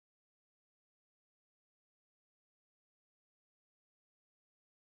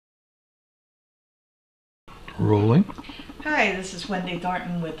Rolling. Hi, this is Wendy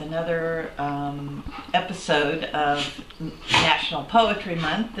Thornton with another episode of National Poetry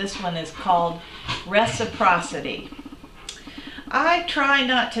Month. This one is called Reciprocity. I try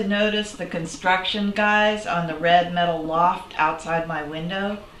not to notice the construction guys on the red metal loft outside my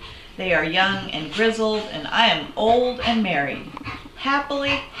window. They are young and grizzled, and I am old and married.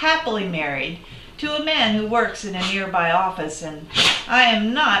 Happily married to a man who works in a nearby office, and I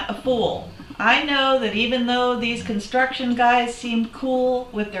am not a fool. I know that even though these construction guys seem cool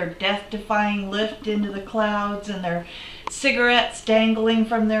with their death-defying lift into the clouds and their cigarettes dangling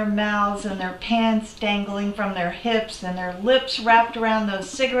from their mouths and their pants dangling from their hips and their lips wrapped around those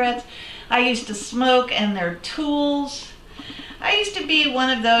cigarettes I used to smoke, and their tools. I used to be one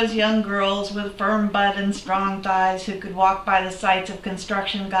of those young girls with firm butt and strong thighs who could walk by the sights of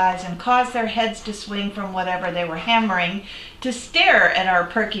construction guys and cause their heads to swing from whatever they were hammering to stare at our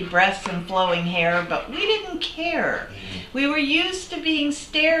perky breasts and flowing hair, but we didn't care. We were used to being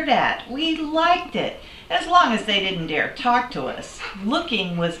stared at. We liked it, as long as they didn't dare talk to us.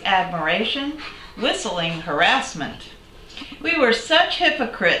 Looking was admiration, whistling harassment. We were such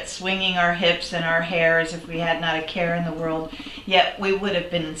hypocrites, swinging our hips and our hair as if we had not a care in the world, yet we would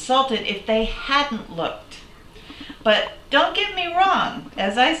have been insulted if they hadn't looked. But don't get me wrong,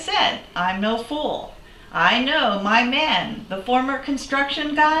 as I said, I'm no fool. I know my man, the former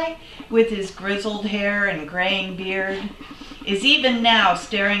construction guy, with his grizzled hair and graying beard, is even now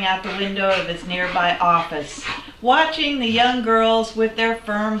staring out the window of his nearby office, watching the young girls with their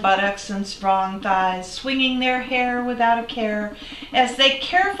firm buttocks and strong thighs, swinging their hair without a care as they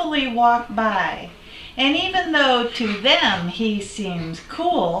carefully walk by. And even though to them he seems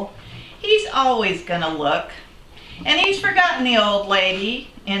cool, he's always gonna look. And he's forgotten the old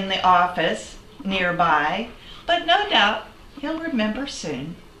lady in the office nearby, but no doubt he'll remember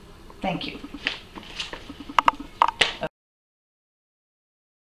soon. Thank you.